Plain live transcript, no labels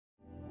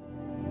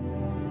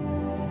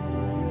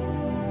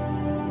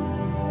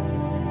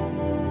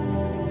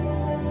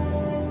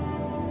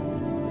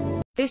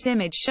This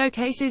image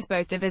showcases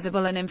both the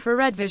visible and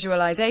infrared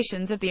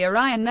visualizations of the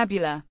Orion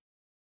Nebula.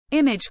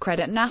 Image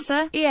credit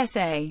NASA,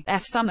 ESA,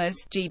 F. Summers,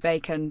 G.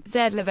 Bacon,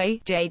 Z.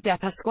 Levy, J. De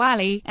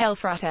Pasquale, L.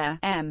 Frater,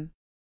 M.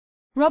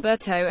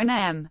 Roberto and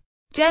M.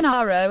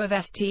 Gennaro of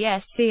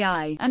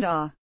STSCI, and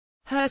R.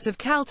 Hurt of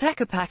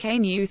Caltech APAC, a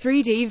new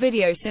 3D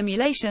video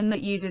simulation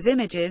that uses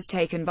images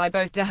taken by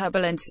both the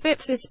Hubble and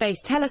Spitzer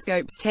space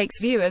telescopes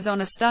takes viewers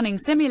on a stunning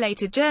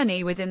simulated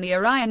journey within the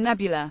Orion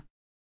Nebula.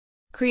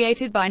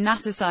 Created by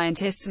NASA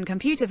scientists and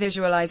computer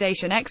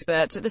visualization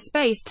experts at the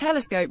Space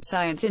Telescope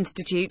Science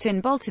Institute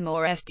in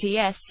Baltimore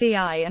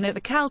STSCI and at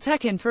the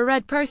Caltech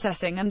Infrared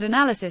Processing and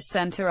Analysis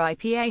Center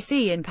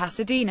IPAC in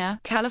Pasadena,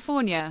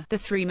 California, the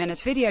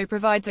 3-minute video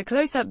provides a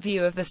close-up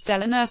view of the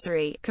stellar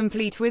nursery,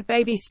 complete with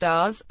baby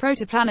stars,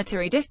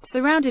 protoplanetary disks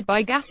surrounded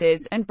by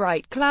gases, and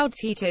bright clouds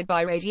heated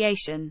by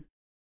radiation.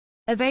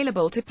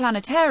 Available to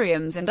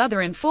planetariums and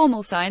other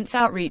informal science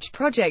outreach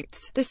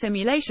projects, the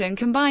simulation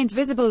combines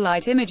visible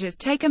light images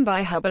taken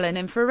by Hubble and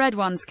infrared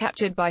ones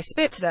captured by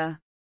Spitzer.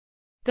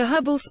 The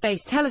Hubble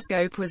Space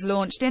Telescope was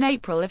launched in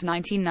April of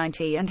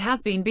 1990 and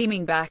has been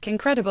beaming back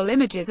incredible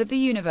images of the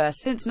universe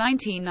since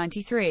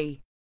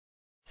 1993.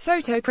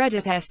 Photo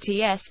credit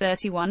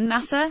STS-31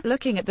 NASA,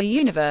 looking at the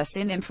universe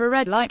in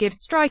infrared light gives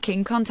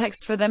striking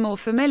context for the more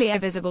familiar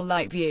visible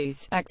light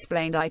views,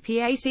 explained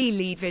IPAC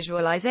lead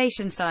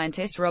visualization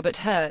scientist Robert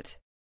Hurt.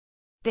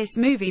 This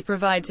movie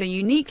provides a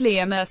uniquely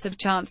immersive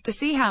chance to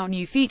see how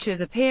new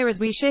features appear as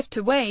we shift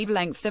to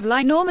wavelengths of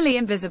light normally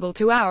invisible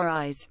to our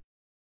eyes.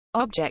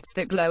 Objects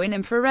that glow in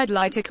infrared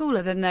light are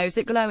cooler than those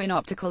that glow in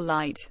optical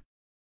light.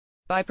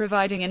 By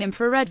providing an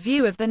infrared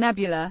view of the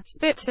nebula,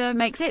 Spitzer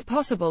makes it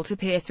possible to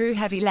peer through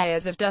heavy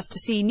layers of dust to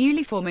see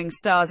newly forming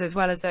stars as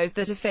well as those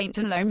that are faint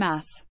and low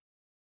mass.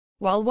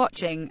 While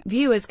watching,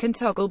 viewers can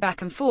toggle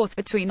back and forth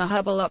between the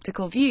Hubble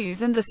optical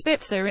views and the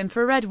Spitzer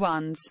infrared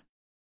ones.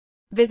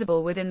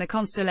 Visible within the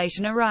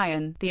constellation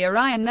Orion, the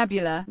Orion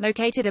Nebula,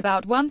 located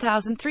about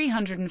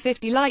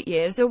 1,350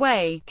 light-years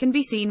away, can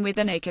be seen with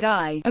the naked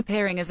eye,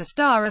 appearing as a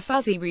star, a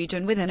fuzzy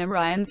region within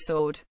Orion's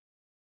sword.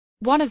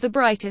 One of the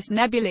brightest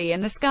nebulae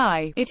in the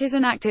sky, it is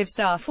an active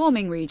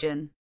star-forming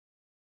region.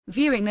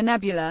 Viewing the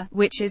nebula,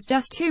 which is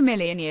just 2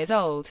 million years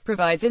old,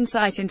 provides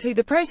insight into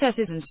the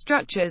processes and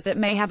structures that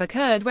may have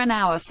occurred when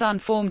our Sun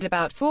formed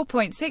about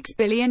 4.6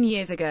 billion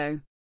years ago.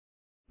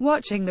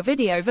 Watching the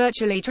video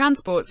virtually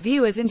transports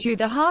viewers into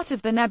the heart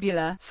of the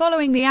nebula,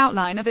 following the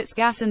outline of its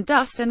gas and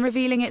dust and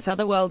revealing its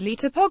otherworldly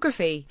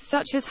topography,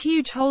 such as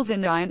huge holes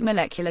in giant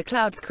molecular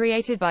clouds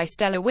created by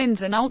stellar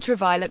winds and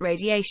ultraviolet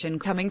radiation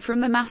coming from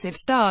the massive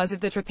stars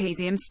of the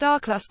trapezium star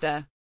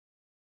cluster.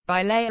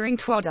 By layering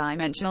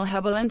two-dimensional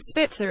Hubble and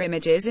Spitzer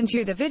images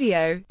into the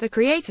video, the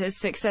creators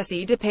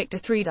successfully depict a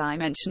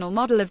three-dimensional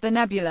model of the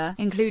nebula,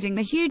 including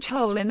the huge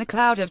hole in the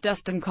cloud of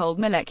dust and cold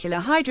molecular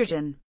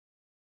hydrogen.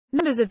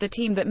 Members of the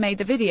team that made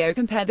the video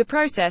compare the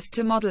process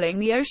to modeling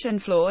the ocean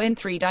floor in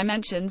 3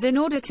 dimensions in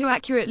order to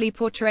accurately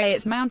portray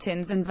its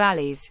mountains and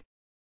valleys.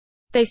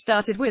 They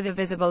started with a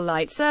visible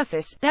light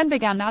surface, then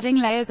began adding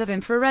layers of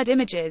infrared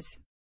images.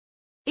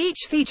 Each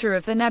feature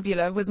of the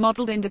nebula was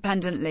modeled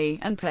independently,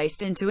 and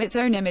placed into its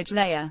own image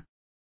layer.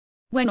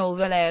 When all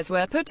the layers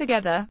were put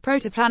together,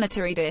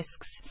 protoplanetary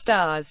disks,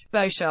 stars,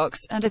 bow shocks,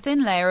 and a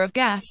thin layer of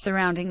gas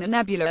surrounding the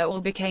nebula all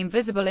became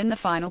visible in the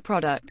final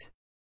product.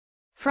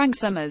 Frank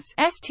Summers,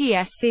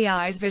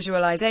 STSCI's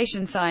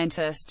visualization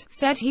scientist,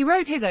 said he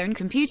wrote his own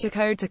computer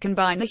code to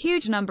combine the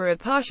huge number of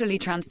partially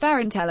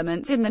transparent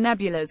elements in the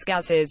nebula's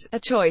gases, a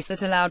choice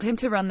that allowed him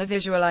to run the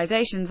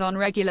visualizations on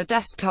regular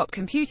desktop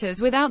computers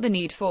without the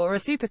need for a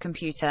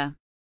supercomputer.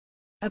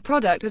 A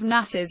product of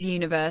NASA's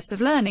Universe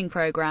of Learning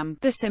program,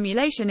 the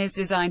simulation is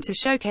designed to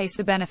showcase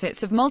the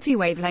benefits of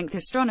multi-wavelength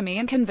astronomy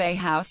and convey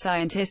how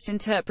scientists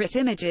interpret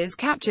images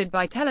captured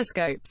by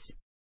telescopes.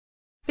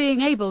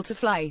 Being able to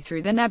fly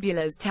through the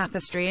nebula's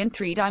tapestry in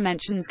 3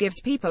 dimensions gives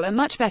people a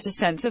much better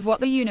sense of what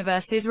the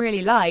universe is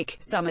really like,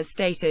 Summers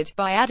stated.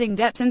 By adding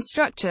depth and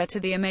structure to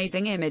the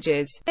amazing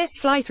images, this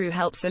fly-through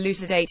helps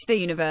elucidate the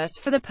universe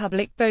for the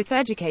public, both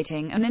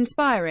educating and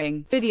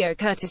inspiring. Video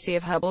courtesy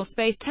of Hubble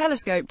Space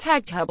Telescope,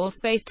 tagged Hubble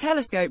Space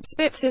Telescope,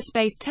 Spitzer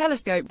Space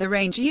Telescope. The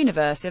Range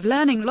Universe of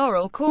Learning.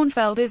 Laurel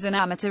Kornfeld is an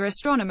amateur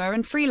astronomer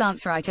and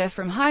freelance writer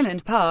from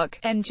Highland Park,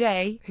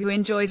 NJ, who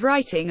enjoys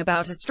writing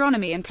about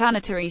astronomy and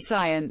planetary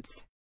science.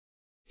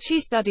 She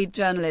studied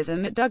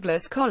journalism at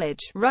Douglas College,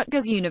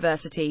 Rutgers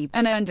University,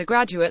 and earned a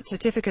graduate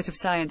certificate of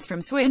science from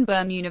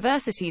Swinburne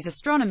University's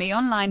Astronomy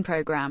Online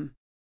program.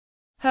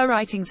 Her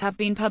writings have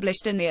been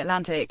published in The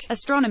Atlantic,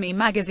 Astronomy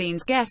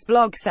magazine's guest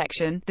blog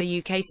section, the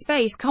UK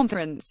Space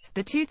Conference,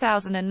 the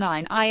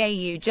 2009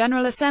 IAU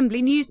General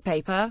Assembly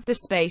newspaper, The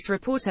Space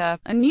Reporter,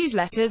 and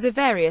newsletters of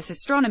various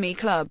astronomy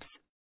clubs.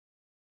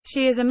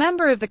 She is a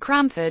member of the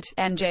Cranford,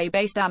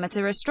 NJ-based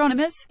Amateur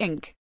Astronomers,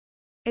 Inc.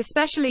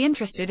 Especially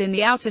interested in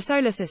the outer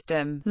solar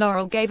system,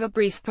 Laurel gave a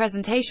brief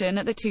presentation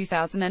at the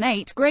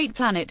 2008 Great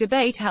Planet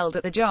Debate held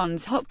at the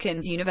Johns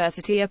Hopkins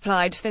University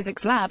Applied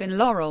Physics Lab in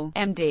Laurel,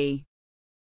 MD.